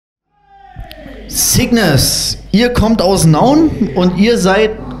Cygnus, ihr kommt aus Nauen und ihr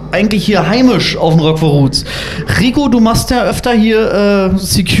seid eigentlich hier heimisch auf dem Rock for Roots. Rico, du machst ja öfter hier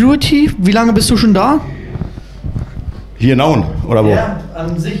Security. Wie lange bist du schon da? Hier in Nauen, oder wo? Ja,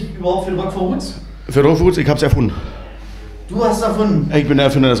 an sich überhaupt für den Rock for Roots? Für Rock for Roots, ich hab's erfunden. Du hast erfunden? Ich bin der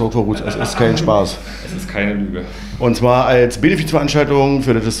Erfinder des Rock for Roots, es ist kein Spaß. Es ist keine Lüge. Und zwar als Benefizveranstaltung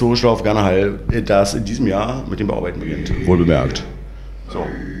für das historische Dorf Gannahall, das in diesem Jahr mit dem Bearbeiten beginnt, wohl bemerkt. So.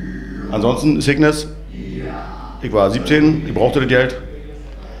 Ansonsten Cygnus, ich war 17, ich brauchte das Geld,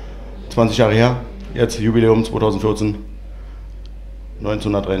 20 Jahre her, jetzt Jubiläum 2014,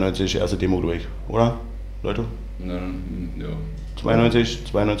 1993, erste Demo, glaube ich, oder, Leute? Ja. 92,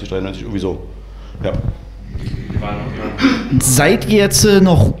 93, irgendwie so, ja. Seid ihr jetzt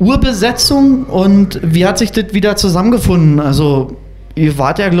noch Urbesetzung und wie hat sich das wieder zusammengefunden? Also ihr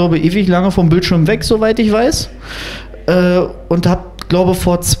wart ja, glaube ich, ewig lange vom Bildschirm weg, soweit ich weiß, und habt, glaube ich,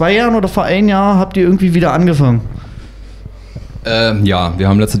 vor 2 Jahren oder vor 1 Jahr habt ihr irgendwie wieder angefangen. Ja, wir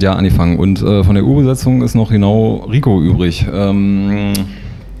haben letztes Jahr angefangen und von der Urbesetzung ist noch genau Rico übrig. Wir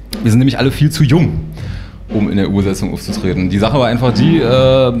sind nämlich alle viel zu jung, um in der Urbesetzung aufzutreten. Die Sache war einfach die,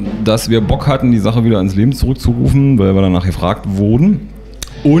 dass wir Bock hatten, die Sache wieder ins Leben zurückzurufen, weil wir danach gefragt wurden.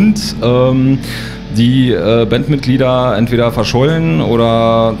 Und die Bandmitglieder entweder verschollen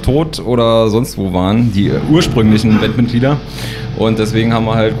oder tot oder sonst wo waren, die ursprünglichen Bandmitglieder. Und deswegen haben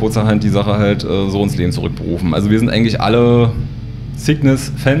wir halt kurzerhand die Sache halt so ins Leben zurückberufen. Also wir sind eigentlich alle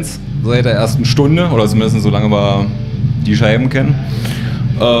Cygnus-Fans seit der ersten Stunde, oder zumindest solange wir die Scheiben kennen.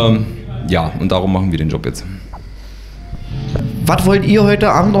 Ja, und darum machen wir den Job jetzt. Was wollt ihr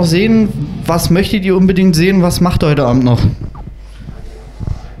heute Abend noch sehen? Was möchtet ihr unbedingt sehen? Was macht ihr heute Abend noch?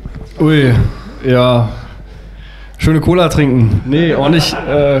 Ui, ja. Schöne Cola trinken. Nee, auch nicht.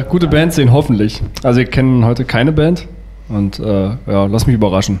 Gute Bands sehen, hoffentlich. Also wir kennen heute keine Band. Und ja, lass mich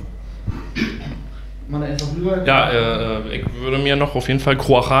überraschen. Ja, ich würde mir noch auf jeden Fall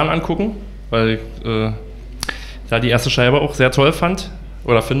Croachan angucken, weil ich da die erste Scheibe auch sehr toll fand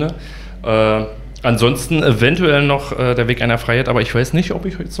oder finde. Ansonsten eventuell noch der Weg einer Freiheit, aber ich weiß nicht, ob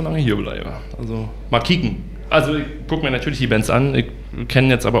ich heute so lange hier bleibe. Also mal kicken. Also ich gucke mir natürlich die Bands an, ich kenne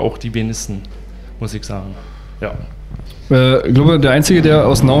jetzt aber auch die wenigsten, muss ich sagen. Ja. Ich glaube, der Einzige, der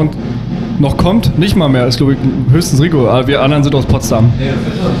aus Nauen noch kommt, nicht mal mehr, ist, glaube ich, höchstens Rico. Aber wir anderen sind aus Potsdam.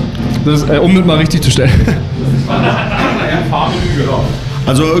 Das ist, um das mal richtig zu stellen.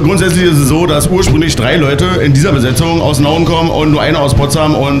 Also grundsätzlich ist es so, dass ursprünglich 3 Leute in dieser Besetzung aus Nauen kommen und nur einer aus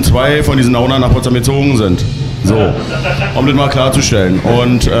Potsdam und 2 von diesen Naunern nach Potsdam gezogen sind. So, um das mal klarzustellen.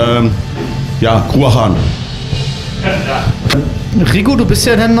 Und ja, Croachan. Rico, du bist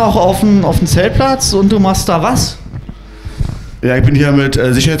ja dann noch auf dem Zeltplatz und du machst da was? Ja, ich bin hier mit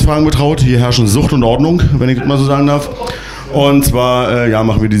Sicherheitsfragen betraut. Hier herrschen Sucht und Ordnung, wenn ich das mal so sagen darf. Und zwar ja,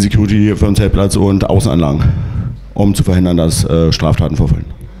 machen wir die Security für den Zeltplatz und Außenanlagen, um zu verhindern, dass Straftaten vorfallen.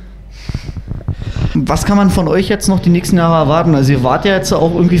 Was kann man von euch jetzt noch die nächsten Jahre erwarten? Also ihr wart ja jetzt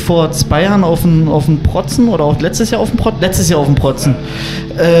auch irgendwie vor 2 Jahren auf dem Protzen oder auch letztes Jahr auf dem Protzen.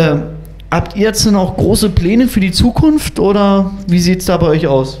 Habt ihr jetzt noch große Pläne für die Zukunft oder wie sieht es da bei euch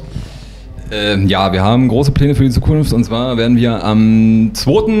aus? Ja, wir haben große Pläne für die Zukunft und zwar werden wir am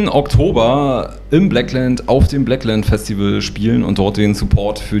 2. Oktober im Blackland auf dem Blackland Festival spielen und dort den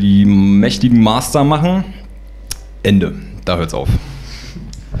Support für die mächtigen Master machen. Ende. Da hört's auf.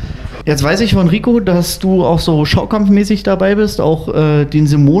 Jetzt weiß ich von Rico, dass du auch so schaukampfmäßig dabei bist, auch den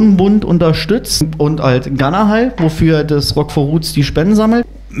Simonenbund unterstützt und halt Gannahall, wofür das Rock for Roots die Spenden sammelt.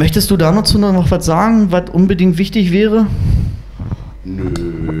 Möchtest du dazu noch was sagen, was unbedingt wichtig wäre?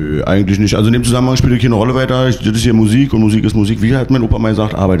 Nö, eigentlich nicht. Also in dem Zusammenhang spielt hier eine Rolle weiter. Das ist hier Musik und Musik ist Musik. Wie hat mein Opa mal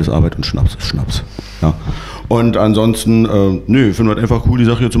gesagt, Arbeit ist Arbeit und Schnaps ist Schnaps. Ja. Und ansonsten, nö, finden wir einfach cool, die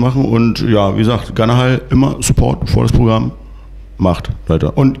Sache hier zu machen. Und ja, wie gesagt, Gannahall immer Support vor das Programm. Macht,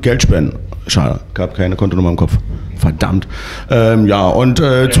 Leute. Und Geld spenden. Schade, gab keine Kontonummer im Kopf. Verdammt. Ja, und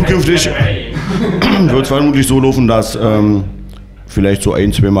zukünftig wird es vermutlich so laufen, dass vielleicht so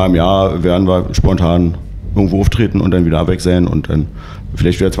 1-2 Mal im Jahr werden wir spontan irgendwo auftreten und dann wieder weg sein und dann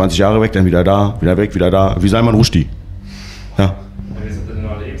vielleicht wieder 20 Jahre weg, dann wieder da, wieder weg, wieder da. Wie Salman Rushdie. Ja.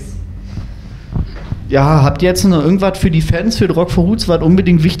 Ja, habt ihr jetzt noch irgendwas für die Fans, für Rock for Roots, was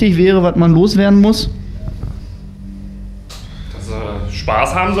unbedingt wichtig wäre, was man loswerden muss? Dass sie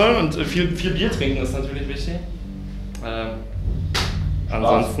Spaß haben sollen und viel Bier trinken ist natürlich wichtig.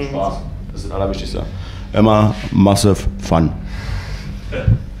 Ansonsten... Spaß. Das ist das Allerwichtigste. Immer massive Fun.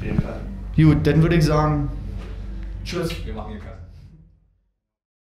 Auf jeden Fall. Gut, dann würde ich sagen... Tschüss. Wir machen hier Cut.